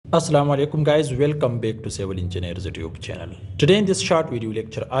Assalamu alaikum guys, welcome back to Civil Engineers YouTube channel. Today in this short video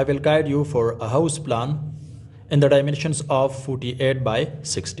lecture, I will guide you for a house plan in the dimensions of 48 by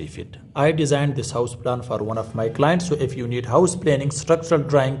 60 feet. I designed this house plan for one of my clients, so if you need house planning, structural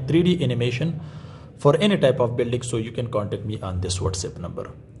drawing, 3D animation for any type of building, so you can contact me on this WhatsApp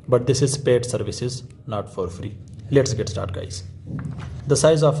number. But this is paid services, not for free. Let's get started guys. The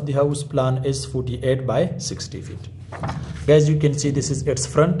size of the house plan is 48 by 60 feet. Guys, you can see this is its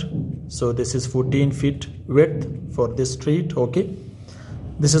front, so this is 14 feet width for this street. Okay,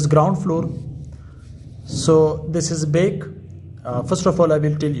 this is ground floor, so this is back. First of all, I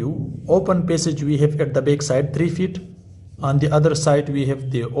will tell you, open passage we have at the back side 3 feet. On the other side we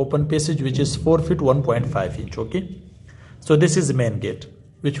have the open passage which is 4 feet 1.5 inch. Okay, so this is main gate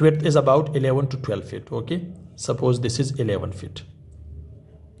which width is about 11 to 12 feet. Okay, suppose this is 11 feet.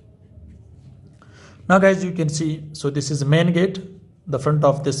 Now guys, you can see, so this is main gate. The front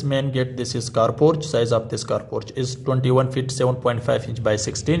of this main gate, this is car porch. Size of this car porch is 21 feet 7.5 inch by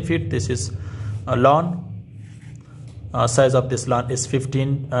 16 feet. This is a lawn. Size of this lawn is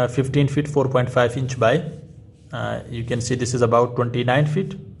 15 feet 4.5 inch by you can see this is about 29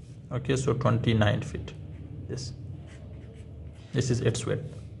 feet. Okay, so 29 feet. This is its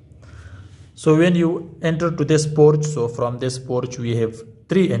width. So when you enter to this porch, so from this porch we have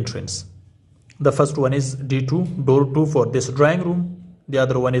 3 entrances. The first one is D2, door 2 for this drawing room. The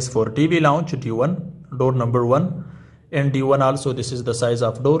other one is for TV lounge, D1, door number 1. And D1 also, this is the size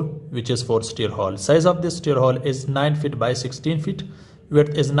of door which is for stair hall. Size of this stair hall is 9 feet by 16 feet.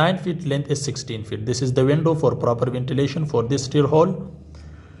 Width is 9 feet, length is 16 feet. This is the window for proper ventilation for this stair hall.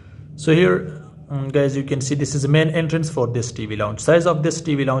 So here guys, you can see this is the main entrance for this TV lounge. Size of this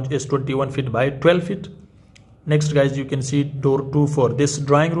TV lounge is 21 feet by 12 feet. Next guys, you can see door 2 for this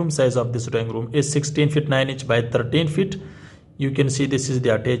drawing room. Size of this drawing room is 16 feet 9 inch by 13 feet. You can see this is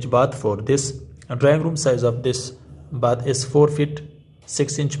the attached bath for this drawing room. Size of this bath is 4 feet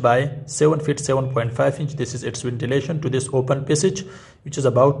 6 inch by 7 feet 7.5 inch. This is its ventilation to this open passage which is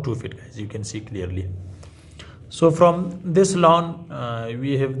about 2 feet guys, you can see clearly. So from this lawn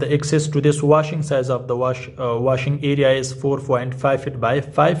we have the access to this washing. Size of the washing area is 4.5 feet by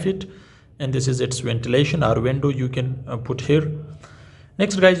 5 feet. And this is its ventilation or window you can put here.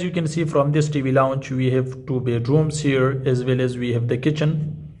 Next guys, you can see from this TV lounge we have 2 bedrooms here, as well as we have the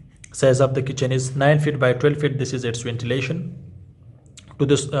kitchen. Size of the kitchen is 9 feet by 12 feet. This is its ventilation to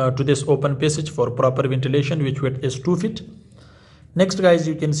this open passage for proper ventilation, which width is 2 feet. Next guys,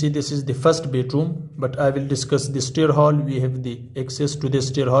 you can see this is the first bedroom, but I will discuss the stair hall. We have the access to this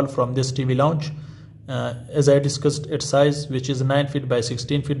stair hall from this TV lounge. As I discussed, its size which is 9 feet by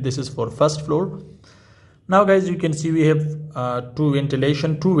 16 feet. This is for first floor. Now guys, you can see we have 2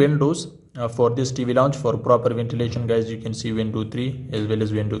 windows for this TV lounge for proper ventilation. Guys, you can see window 3 as well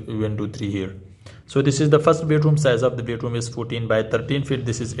as window 3 here. So this is the first bedroom. Size of the bedroom is 14 by 13 feet.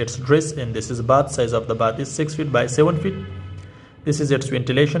 This is its dress, and this is bath. Size of the bath is 6 feet by 7 feet. This is its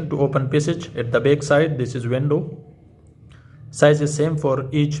ventilation to open passage. At the back side, this is window. Size is same for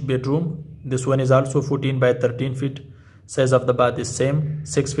each bedroom. This one is also 14 by 13 feet. Size of the bath is same,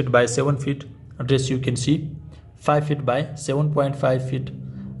 6 feet by 7 feet. Address you can see 5 feet by 7.5 feet.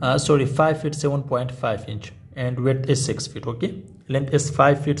 5 feet 7.5 inch, and width is 6 feet. Okay, length is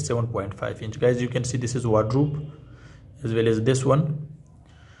 5 feet 7.5 inch. Guys, you can see this is wardrobe as well as this one.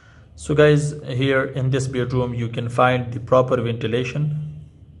 So guys, here in this bedroom you can find the proper ventilation.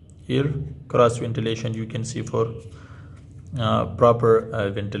 Here cross ventilation you can see for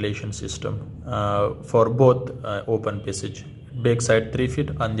proper ventilation system for both open passage. Back side 3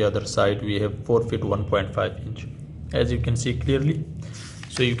 feet, on the other side we have 4 feet 1.5 inch, as you can see clearly.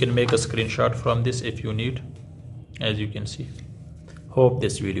 So you can make a screenshot from this if you need. As you can see, hope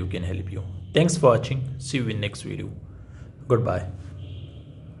this video can help you. Thanks for watching. See you in next video. Goodbye.